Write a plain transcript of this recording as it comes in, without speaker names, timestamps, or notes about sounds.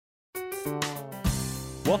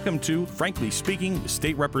Welcome to Frankly Speaking.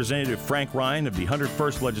 State Representative Frank Ryan of the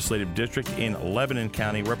 101st Legislative District in Lebanon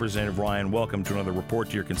County. Representative Ryan, welcome to another report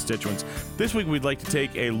to your constituents. This week we'd like to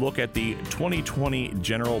take a look at the 2020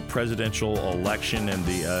 general presidential election and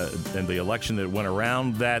the election that went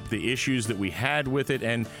around that, the issues that we had with it,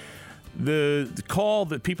 and the call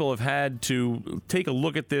that people have had to take a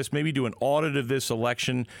look at this, maybe do an audit of this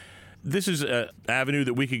election. This is an avenue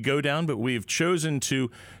that we could go down, but we've chosen to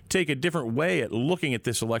take a different way at looking at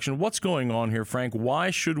this election. What's going on here, Frank? Why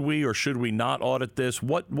should we or should we not audit this?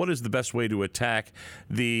 What is the best way to attack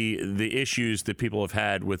the issues that people have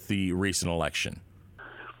had with the recent election?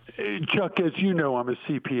 Chuck, as you know, I'm a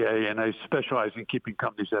CPA, and I specialize in keeping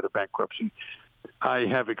companies out of bankruptcy. I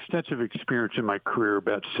have extensive experience in my career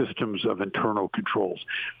about systems of internal controls.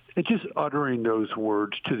 And just uttering those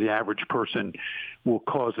words to the average person will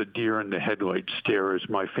cause a deer in the headlights stare, as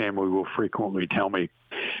my family will frequently tell me,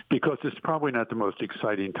 because it's probably not the most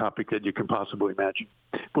exciting topic that you can possibly imagine.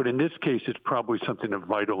 But in this case, it's probably something of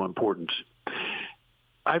vital importance.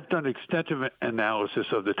 I've done extensive analysis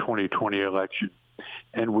of the 2020 election,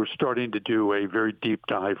 and we're starting to do a very deep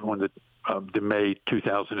dive on the May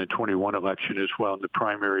 2021 election as well, in the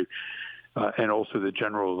primary and also the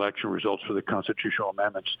general election results for the constitutional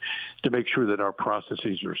amendments, to make sure that our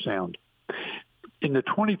processes are sound. In the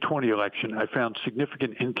 2020 election, I found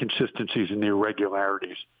significant inconsistencies and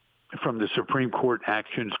irregularities, from the Supreme Court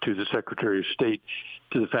actions to the Secretary of State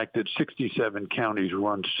to the fact that 67 counties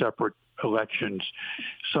run separate elections.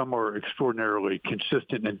 Some are extraordinarily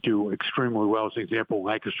consistent and do extremely well. As an example,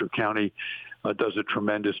 Lancaster County does a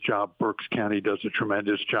tremendous job. Berks County does a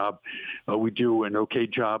tremendous job. We do an okay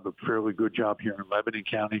job, a fairly good job here in Lebanon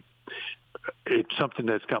County. It's something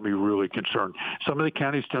that's got me really concerned. Some of the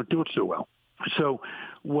counties don't do it so well. So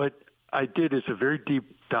what I did is a very deep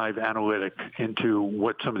dive analytic into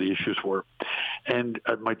what some of the issues were. And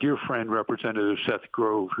my dear friend, Representative Seth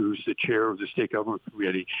Grove, who's the chair of the State Government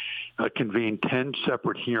Committee, convened 10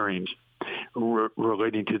 separate hearings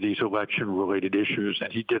relating to these election-related issues.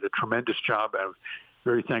 And he did a tremendous job. I'm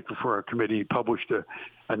very thankful for our committee. He published a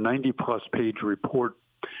 90-plus page report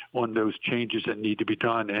on those changes that need to be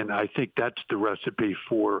done. And I think that's the recipe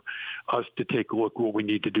for us to take a look at what we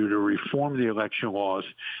need to do to reform the election laws,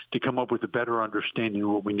 to come up with a better understanding of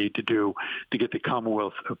what we need to do to get the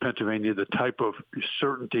Commonwealth of Pennsylvania the type of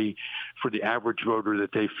certainty for the average voter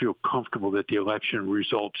that they feel comfortable that the election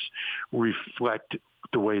results reflect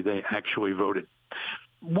the way they actually voted.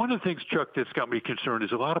 One of the things, Chuck, that's got me concerned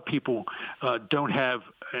is a lot of people don't have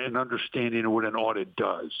an understanding of what an audit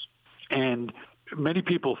does. And many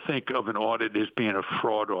people think of an audit as being a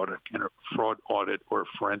fraud audit or a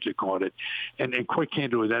forensic audit. And quite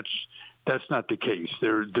candidly, that's not the case.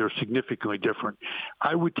 They're significantly different.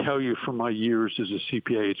 I would tell you from my years as a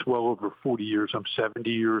CPA, it's well over 40 years, I'm 70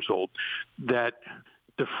 years old, that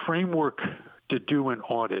the framework to do an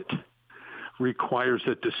audit requires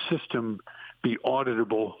that the system be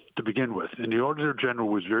auditable to begin with. And the Auditor General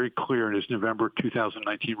was very clear in his November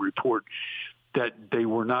 2019 report that they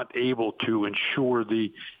were not able to ensure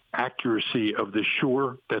the accuracy of the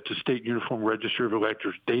SURE, that's the State Uniform Register of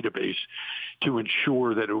Electors database, to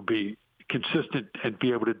ensure that it would be consistent and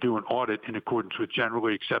be able to do an audit in accordance with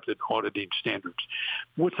generally accepted auditing standards.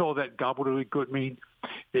 What's all that gobbledygook mean?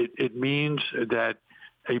 It means that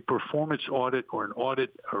a performance audit or an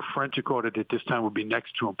audit or forensic audit at this time would be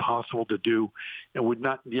next to impossible to do and would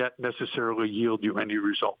not yet necessarily yield you any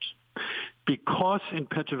results. Because in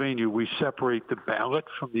Pennsylvania we separate the ballot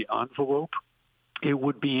from the envelope, it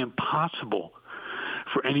would be impossible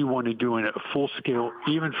for anyone in doing a full-scale,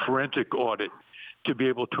 even forensic audit, to be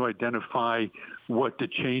able to identify what the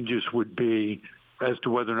changes would be as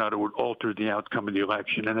to whether or not it would alter the outcome of the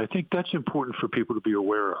election. And I think that's important for people to be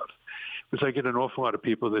aware of, because I get an awful lot of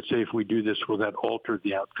people that say, if we do this, will that alter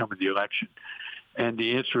the outcome of the election? And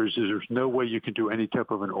the answer is there's no way you can do any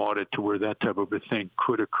type of an audit to where that type of a thing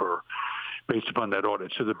could occur based upon that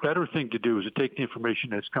audit. So the better thing to do is to take the information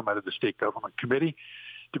that's come out of the State Government Committee,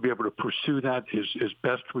 to be able to pursue that as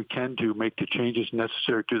best we can to make the changes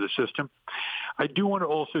necessary to the system. I do want to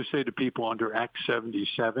also say to people under Act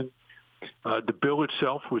 77, the bill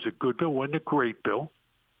itself was a good bill, wasn't a great bill.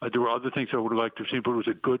 There were other things I would have liked to have seen, but it was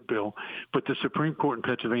a good bill. But the Supreme Court in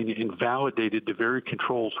Pennsylvania invalidated the very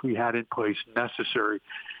controls we had in place necessary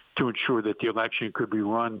to ensure that the election could be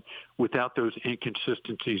run without those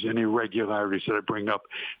inconsistencies and irregularities that I bring up.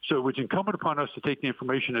 So it was incumbent upon us to take the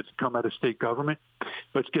information that's come out of state government.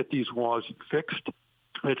 Let's get these laws fixed.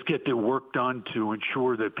 Let's get the work done to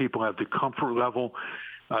ensure that people have the comfort level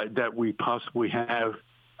that we possibly have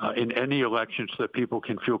in any election, so that people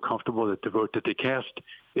can feel comfortable that the vote that they cast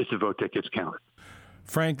is the vote that gets counted.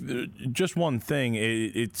 Frank, just one thing.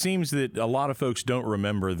 It seems that a lot of folks don't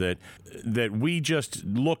remember that we just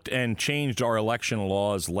looked and changed our election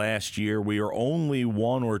laws last year. We are only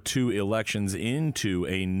 1 or 2 elections into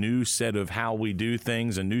a new set of how we do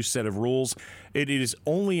things, a new set of rules. It is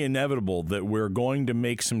only inevitable that we're going to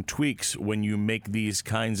make some tweaks when you make these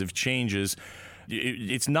kinds of changes.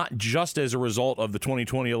 It's not just as a result of the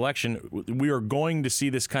 2020 election. We are going to see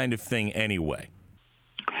this kind of thing anyway.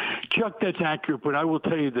 Chuck, that's accurate, but I will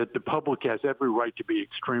tell you that the public has every right to be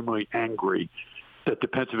extremely angry that the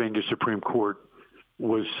Pennsylvania Supreme Court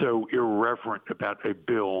was so irreverent about a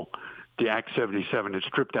bill, the Act 77, that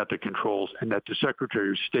stripped out the controls, and that the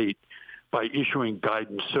Secretary of State, by issuing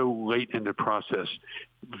guidance so late in the process,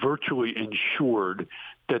 virtually ensured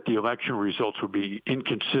that the election results would be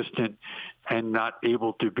inconsistent and not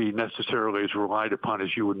able to be necessarily as relied upon as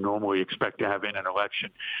you would normally expect to have in an election.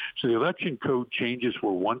 So the election code changes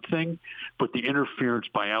were one thing, but the interference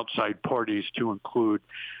by outside parties to include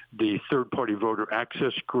the third-party voter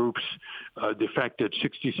access groups, the fact that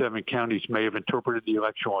 67 counties may have interpreted the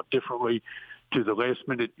election law differently, to the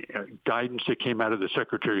last-minute guidance that came out of the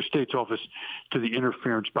Secretary of State's office, to the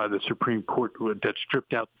interference by the Supreme Court that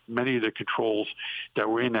stripped out many of the controls that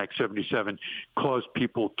were in Act 77, caused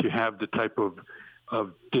people to have the type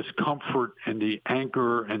of discomfort and the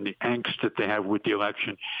anger and the angst that they have with the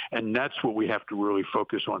election. And that's what we have to really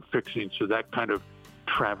focus on fixing so that kind of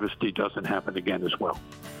travesty doesn't happen again as well.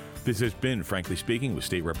 This has been Frankly Speaking with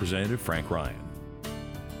State Representative Frank Ryan.